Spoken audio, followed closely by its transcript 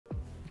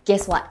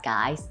Guess what,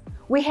 guys?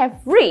 We have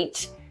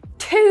reached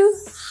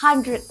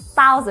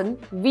 200,000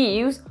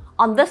 views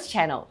on this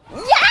channel.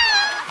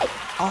 Yay!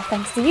 All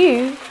thanks to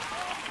you.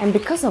 And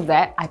because of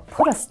that, I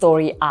put a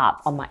story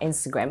up on my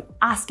Instagram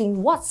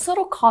asking what sort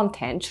of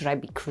content should I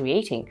be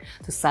creating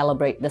to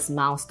celebrate this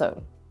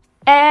milestone.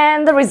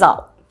 And the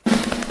result.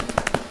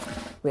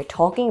 We're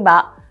talking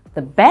about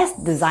the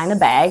best designer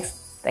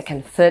bags that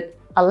can fit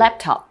a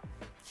laptop.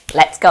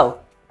 Let's go!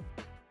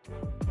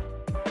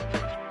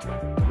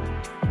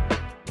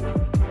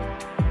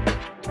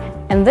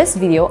 In this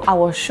video, I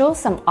will show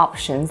some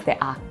options that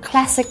are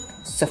classic,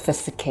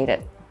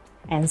 sophisticated,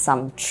 and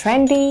some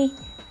trendy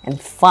and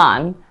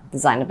fun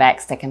designer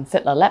bags that can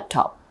fit a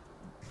laptop.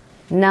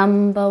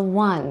 Number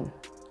 1.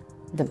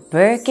 The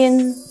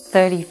Birkin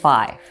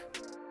 35.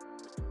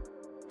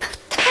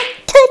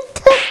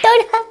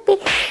 Don't have me.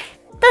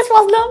 This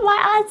was not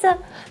my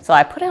answer. So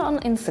I put it on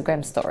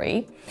Instagram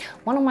story.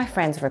 One of my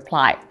friends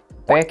replied,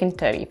 Birkin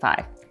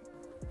 35.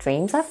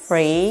 Dreams are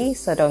free,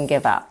 so don't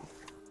give up.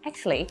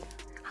 Actually,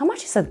 how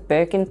much is a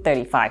Birkin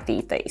 35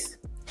 these days?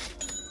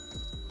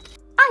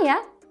 Ah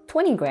yeah,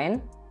 20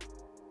 grand.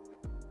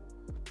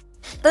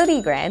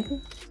 30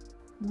 grand.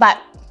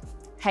 But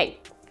hey,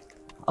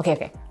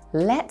 okay,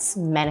 let's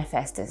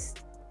manifest this.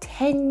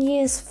 10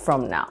 years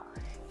from now,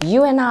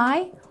 you and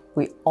I,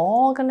 we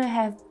all gonna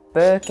have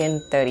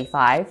Birkin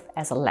 35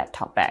 as a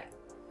laptop bag.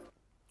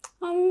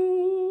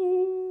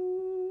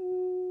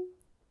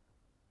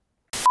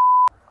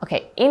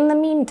 Okay, in the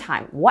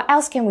meantime, what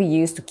else can we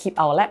use to keep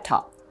our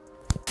laptop?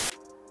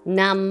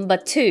 Number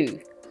 2.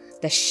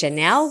 The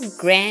Chanel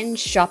Grand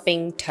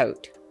Shopping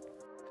Tote.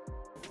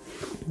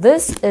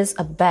 This is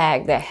a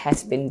bag that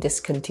has been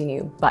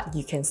discontinued, but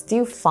you can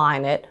still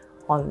find it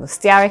on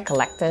Wisteria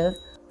Collective,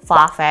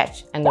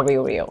 Farfetch, and The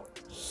RealReal.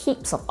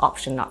 Heaps of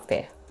options out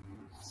there.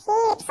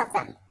 Heaps of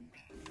them.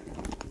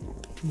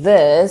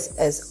 This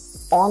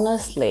is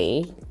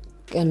honestly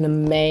an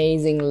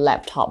amazing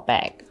laptop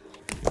bag.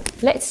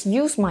 Let's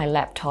use my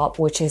laptop,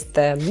 which is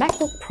the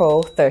Macbook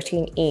Pro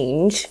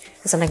 13-inch,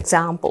 as an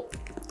example.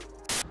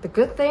 The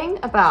good thing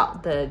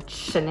about the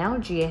Chanel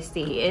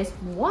GSD is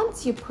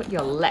once you put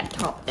your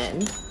laptop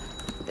in,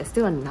 there's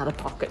still another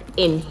pocket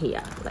in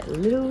here, like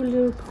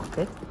little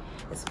pocket.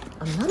 There's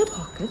another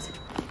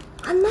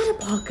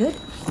pocket,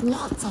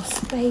 lots of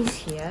space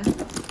here.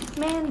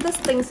 Man, this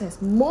thing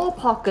has more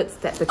pockets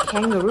than the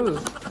kangaroo.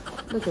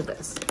 Look at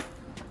this.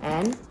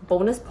 And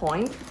bonus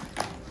point,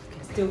 you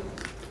can still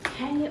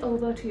hang it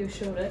over to your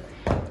shoulder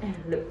and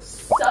it looks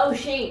so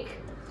chic.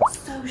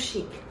 So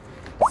chic.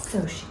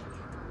 So chic.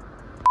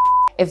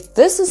 If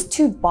this is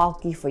too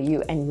bulky for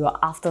you and you're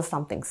after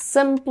something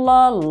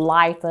simpler,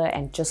 lighter,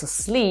 and just a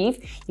sleeve,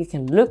 you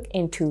can look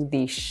into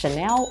the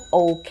Chanel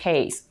O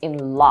case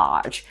in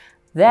large.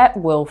 That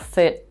will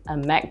fit a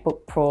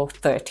MacBook Pro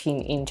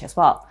 13-inch as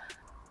well.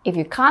 If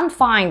you can't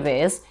find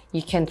this,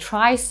 you can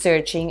try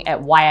searching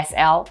at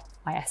YSL,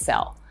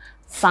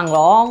 Saint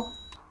Laurent,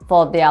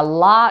 for their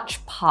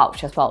large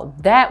pouch as well.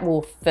 That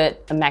will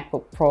fit a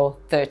MacBook Pro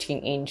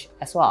 13-inch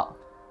as well.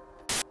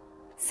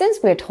 Since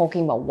we're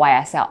talking about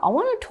YSL, I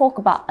want to talk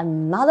about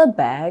another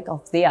bag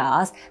of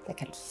theirs that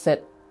can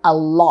fit a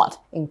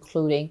lot,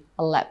 including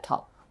a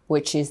laptop,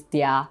 which is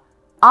their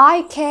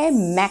iCare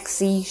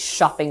Maxi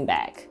shopping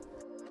bag.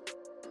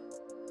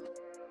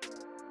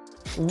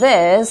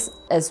 This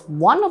is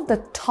one of the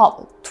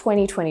top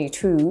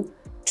 2022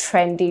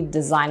 trendy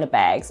designer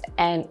bags,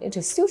 and it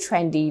is still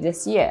trendy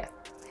this year.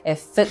 It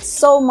fits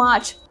so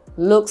much,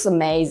 looks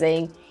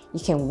amazing. You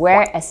can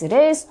wear it as it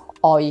is,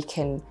 or you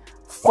can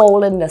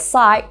fold in the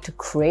side to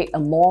create a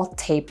more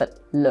tapered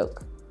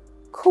look.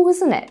 Cool,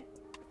 isn't it?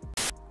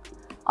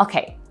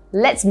 Okay,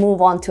 let's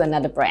move on to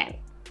another brand,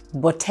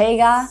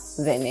 Bottega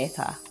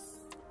Veneta.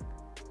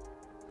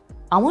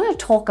 I want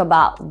to talk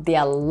about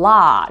their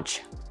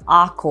large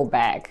Arco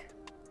bag.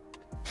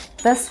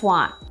 This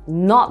one,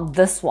 not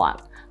this one.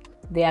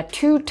 There are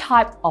two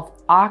types of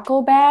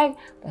Arco bag,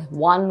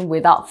 one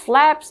without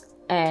flaps,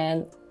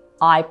 and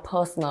I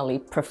personally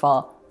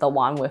prefer the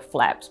one with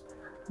flaps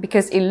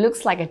because it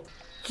looks like a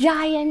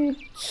giant,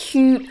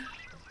 cute,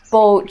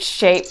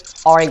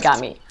 boat-shaped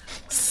origami.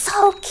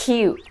 So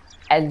cute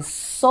and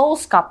so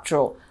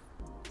sculptural.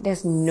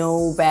 There's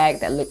no bag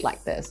that looks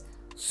like this.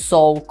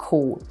 So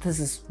cool. This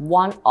is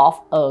one of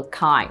a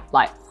kind.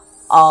 Like,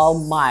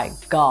 oh my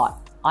god,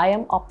 I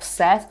am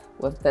obsessed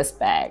with this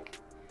bag.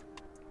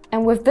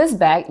 And with this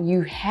bag,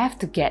 you have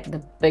to get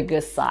the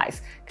biggest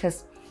size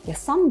because there's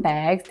some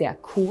bags that are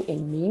cool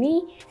in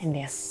mini and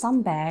there's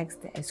some bags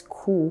that is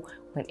cool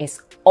when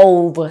it's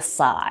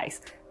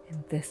oversized.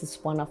 And this is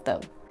one of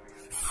them.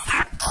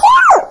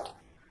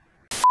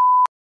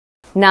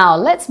 Now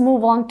let's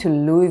move on to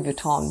Louis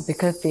Vuitton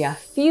because there are a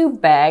few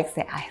bags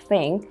that I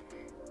think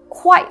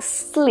quite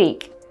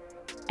sleek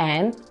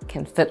and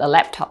can fit a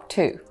laptop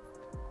too.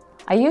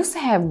 I used to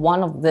have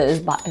one of this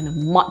but in a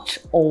much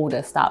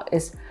older style.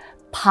 It's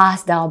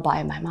passed down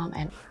by my mom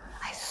and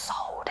I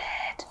sold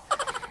it.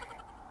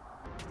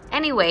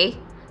 Anyway,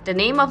 the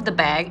name of the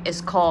bag is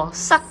called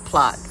Suck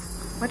Plug.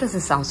 Why does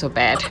it sound so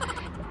bad?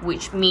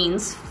 which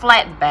means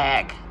flat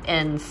bag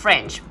in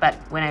French, but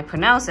when I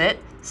pronounce it,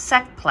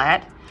 sac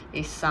plat,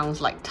 it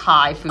sounds like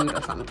Thai food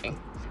or something.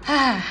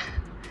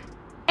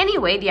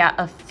 Anyway, there are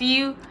a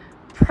few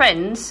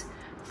prints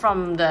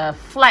from the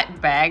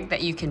flat bag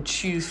that you can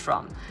choose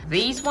from.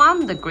 These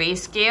one, the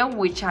grayscale,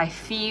 which I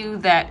feel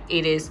that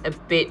it is a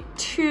bit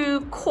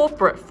too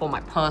corporate for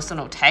my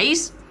personal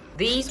taste.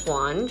 These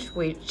ones,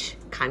 which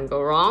can't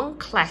go wrong,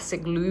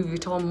 classic Louis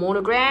Vuitton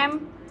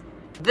monogram.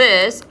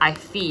 This, I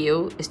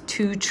feel, is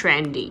too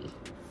trendy.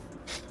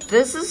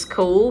 This is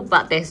cool,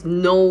 but there's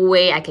no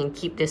way I can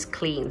keep this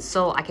clean,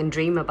 so I can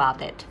dream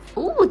about it.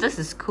 Ooh, this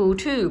is cool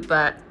too,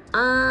 but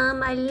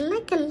I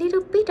like a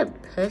little bit of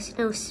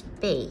personal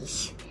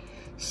space.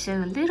 So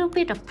a little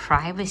bit of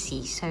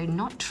privacy, so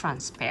not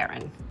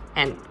transparent.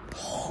 And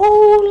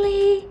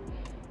holy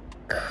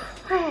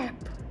crap.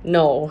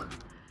 No.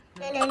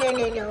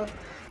 No.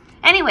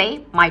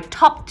 Anyway, my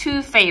top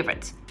two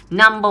favorites.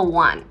 Number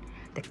one,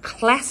 the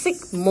classic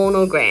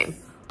monogram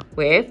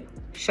with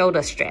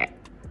shoulder strap.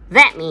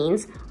 That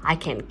means I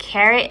can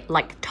carry it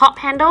like top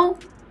handle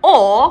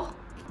or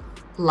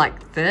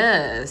like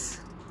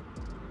this.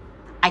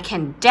 I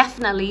can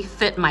definitely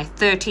fit my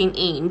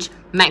 13-inch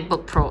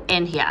MacBook Pro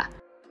in here.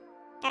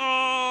 Yep.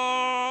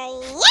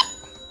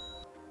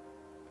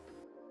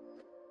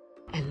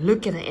 And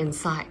look at the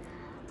inside.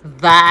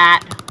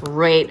 That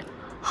red,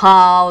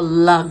 how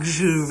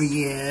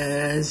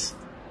luxurious.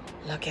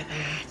 Look at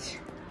that.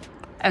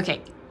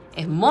 Okay,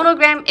 if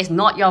monogram is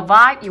not your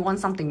vibe, you want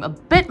something a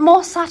bit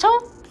more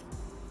subtle?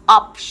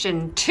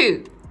 Option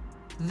 2.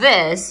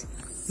 This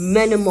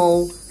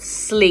minimal,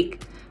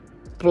 sleek,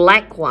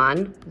 black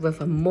one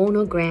with a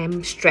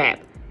monogram strap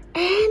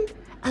and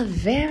a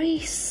very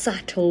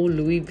subtle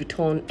Louis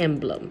Vuitton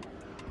emblem.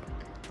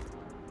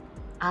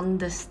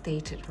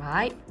 Understated,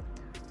 right?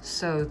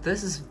 So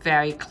this is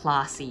very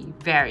classy,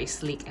 very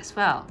sleek as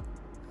well.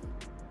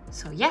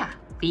 So yeah,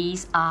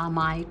 these are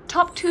my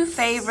top two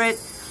favorite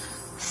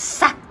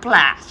sac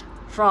plat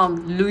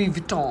from Louis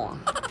Vuitton.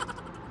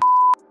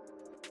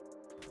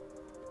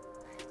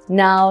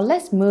 Now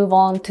let's move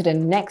on to the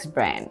next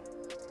brand,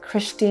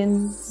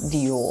 Christian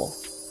Dior.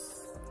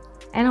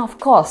 And of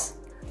course,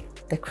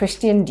 the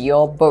Christian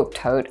Dior boat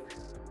tote,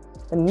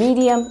 the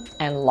medium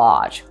and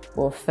large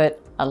will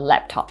fit a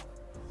laptop.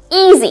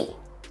 Easy!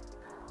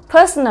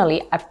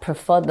 Personally, I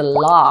prefer the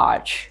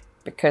large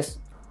because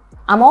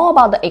I'm all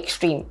about the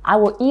extreme. I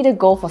will either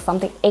go for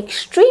something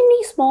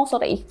extremely small so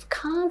that it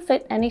can't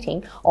fit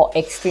anything or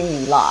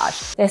extremely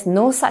large. There's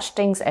no such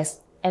things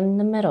as in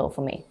the middle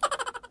for me.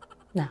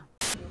 Now,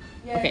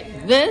 okay,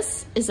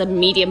 this is a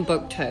medium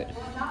book tote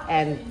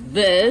and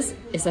this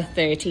is a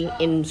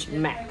 13-inch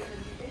Mac.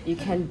 You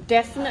can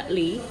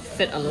definitely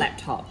fit a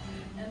laptop,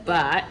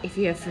 but if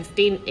you have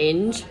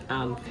 15-inch,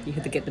 you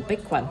have to get the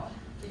big one.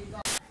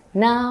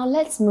 Now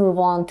let's move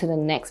on to the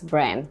next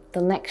brand,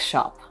 the next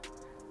shop,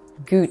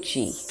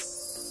 Gucci.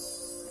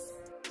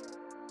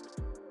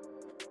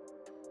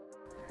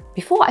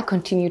 Before I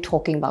continue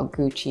talking about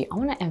Gucci, I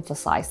want to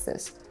emphasize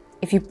this.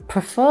 If you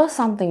prefer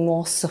something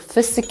more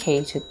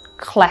sophisticated,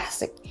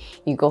 classic,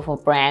 you go for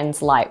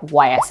brands like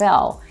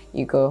YSL,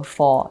 you go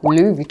for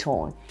Louis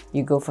Vuitton,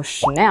 you go for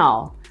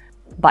Chanel.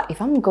 But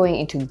if I'm going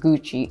into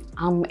Gucci,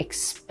 I'm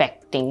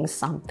expecting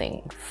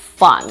something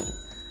fun,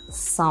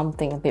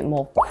 something a bit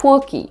more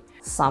quirky,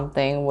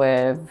 something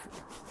with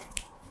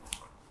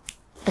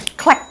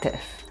eclectic.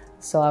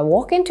 So I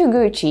walked into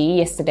Gucci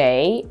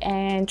yesterday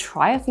and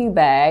try a few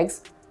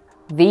bags.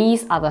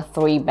 These are the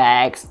 3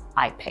 bags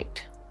I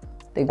picked.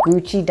 The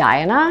Gucci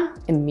Diana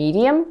in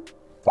medium,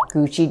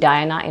 Gucci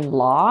Diana in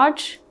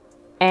large,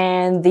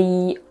 and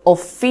the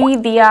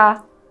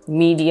Ophelia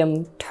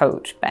medium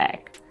tote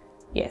bag.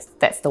 Yes,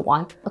 that's the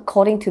one.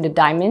 According to the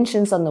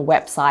dimensions on the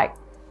website,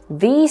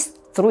 these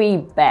 3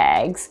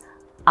 bags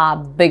are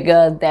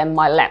bigger than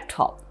my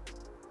laptop.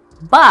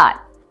 But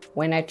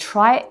when I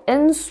try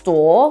in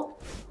store,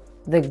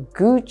 the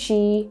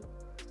Gucci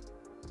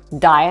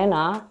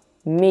Diana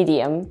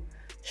medium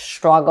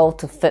struggled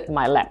to fit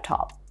my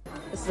laptop.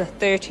 It's a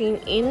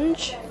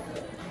 13-inch.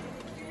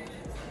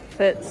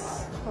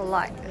 Fits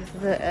like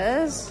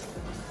this.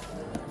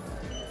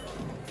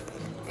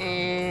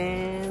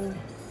 And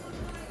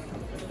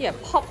yeah,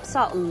 pops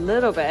out a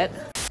little bit.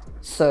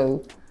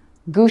 So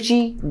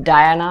Gucci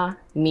Diana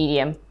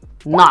medium,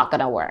 not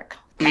gonna work.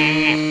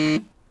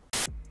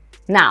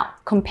 Now,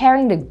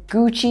 comparing the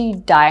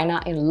Gucci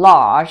Diana in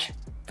large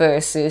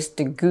versus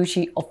the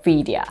Gucci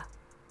Ophelia.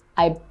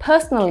 I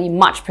personally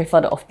much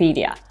prefer the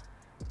Ophelia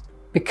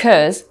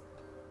because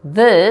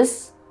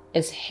this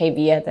is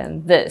heavier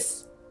than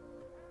this.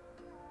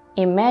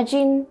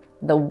 Imagine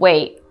the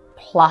weight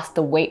plus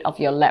the weight of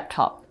your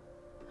laptop.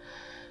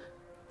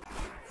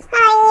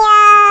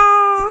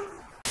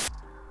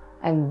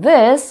 And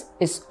this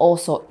is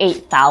also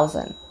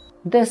 8,000.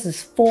 This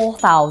is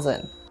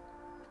 4,000.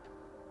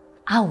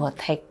 I will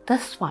take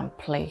this one,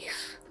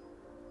 please.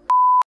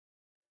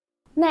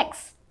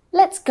 Next,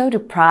 let's go to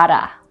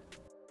Prada.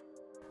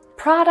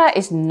 Prada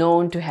is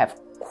known to have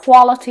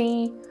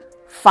quality,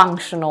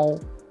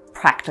 functional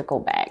practical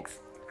bags.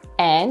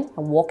 And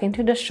I walked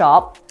into the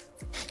shop,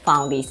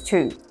 found these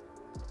two.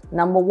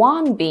 Number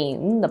one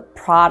being the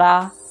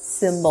Prada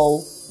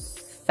symbol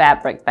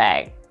fabric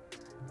bag.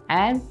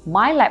 And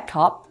my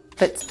laptop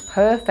fits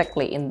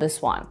perfectly in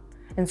this one.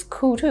 And it's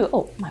cool too.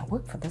 Oh, it might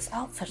work for this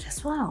outfit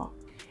as well.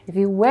 If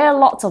you wear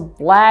lots of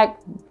black,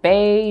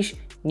 beige,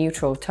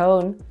 neutral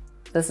tone,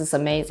 this is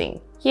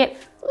amazing. Yet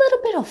a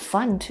little bit of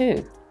fun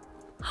too.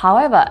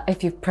 However,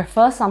 if you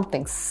prefer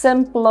something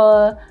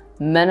simpler,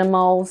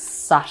 minimal,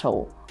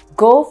 subtle,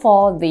 go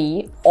for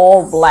the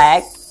all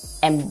black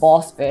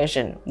embossed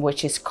version,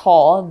 which is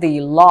called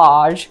the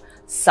large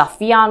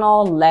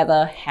Saffiano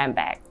leather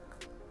handbag.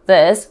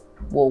 This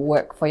will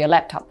work for your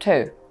laptop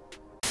too.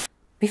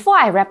 Before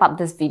I wrap up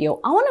this video,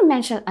 I want to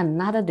mention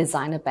another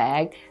designer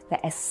bag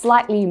that is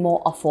slightly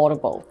more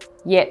affordable,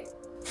 yet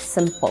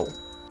simple,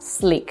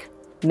 sleek,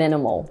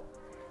 minimal.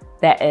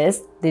 That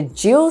is the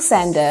Jil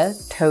Sander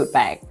tote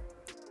bag.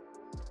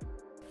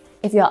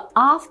 If you're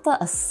after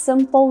a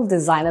simple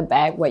designer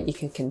bag where you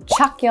can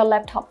chuck your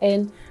laptop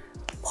in,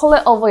 pull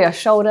it over your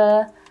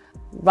shoulder,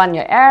 run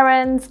your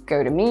errands,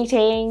 go to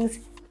meetings,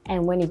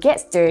 and when it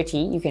gets dirty,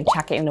 you can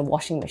chuck it in the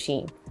washing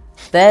machine.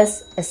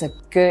 This is a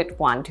good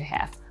one to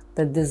have.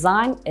 The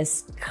design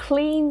is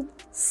clean,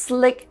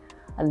 slick,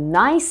 a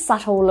nice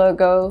subtle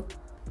logo.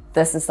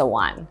 This is the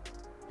one.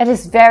 It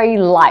is very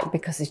light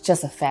because it's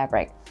just a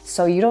fabric,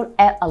 so you don't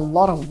add a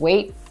lot of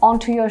weight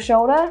onto your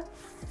shoulder.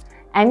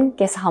 And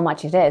guess how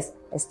much it is?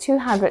 It's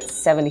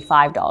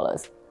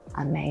 $275.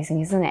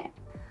 Amazing, isn't it?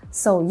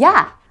 So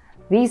yeah,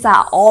 these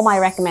are all my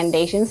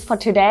recommendations for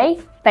today.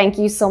 Thank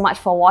you so much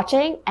for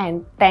watching,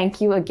 and thank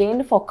you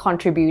again for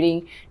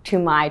contributing to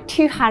my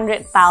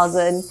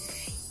 200,000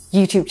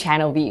 YouTube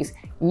channel views.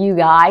 You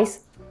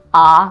guys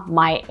are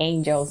my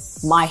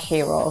angels, my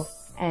hero,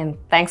 and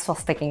thanks for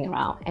sticking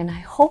around. And I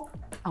hope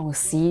I will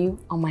see you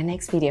on my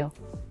next video.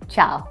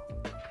 Ciao.